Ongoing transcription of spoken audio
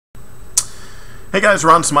Hey guys,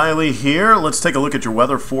 Ron Smiley here. Let's take a look at your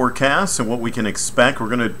weather forecast and what we can expect. We're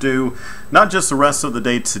going to do not just the rest of the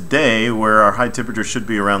day today, where our high temperature should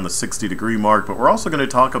be around the 60-degree mark, but we're also going to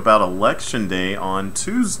talk about Election Day on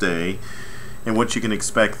Tuesday and what you can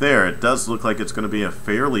expect there. It does look like it's going to be a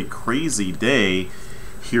fairly crazy day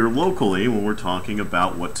here locally when we're talking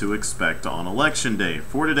about what to expect on Election Day.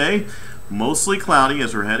 For today, mostly cloudy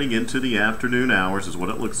as we're heading into the afternoon hours is what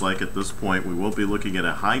it looks like at this point. We will be looking at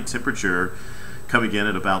a high temperature coming in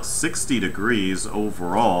at about 60 degrees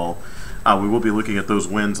overall. We will be looking at those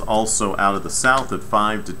winds also out of the south at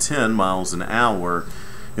 5 to 10 miles an hour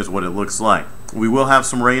is what it looks like. We will have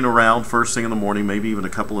some rain around first thing in the morning, maybe even a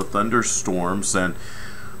couple of thunderstorms. And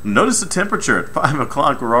notice the temperature at 5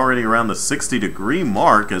 o'clock, we're already around the 60-degree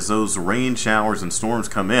mark as those rain showers and storms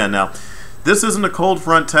come in. Now, this isn't a cold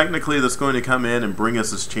front technically that's going to come in and bring us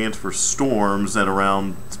this chance for storms at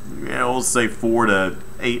around, we'll say 4 to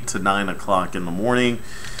 8 to 9 o'clock in the morning.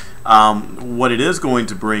 What it is going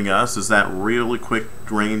to bring us is that really quick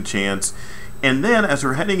rain chance. And then as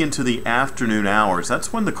we're heading into the afternoon hours,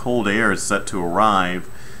 that's when the cold air is set to arrive.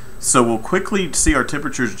 So we'll quickly see our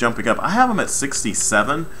temperatures jumping up. I have them at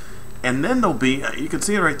 67, and then they'll be, you can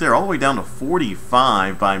see it right there, all the way down to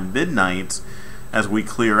 45 by midnight as we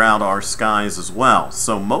clear out our skies as well.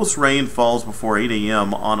 So most rain falls before 8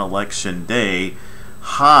 a.m. on Election Day.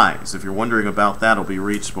 Highs, if you're wondering about that, will be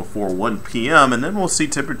reached before 1 p.m. and then we'll see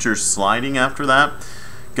temperatures sliding after that.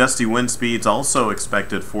 Gusty wind speeds also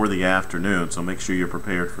expected for the afternoon, so make sure you're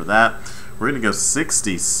prepared for that. We're going to go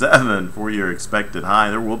 67 for your expected high.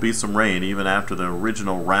 There will be some rain even after the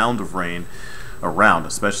original round of rain around,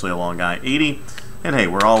 especially along I-80. And hey,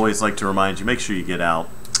 we're always like to remind you, make sure you get out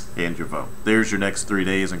and you vote. There's your next 3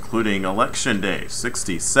 days, including Election Day.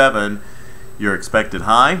 67, your expected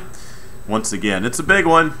high. Once again, it's a big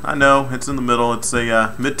one. I know, it's in the middle. It's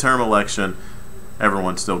a midterm election.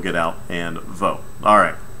 Everyone still get out and vote. All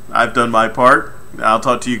right, I've done my part. I'll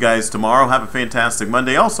talk to you guys tomorrow. Have a fantastic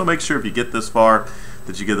Monday. Also, make sure if you get this far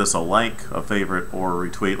that you give this a like, a favorite, or a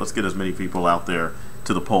retweet. Let's get as many people out there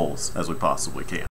to the polls as we possibly can.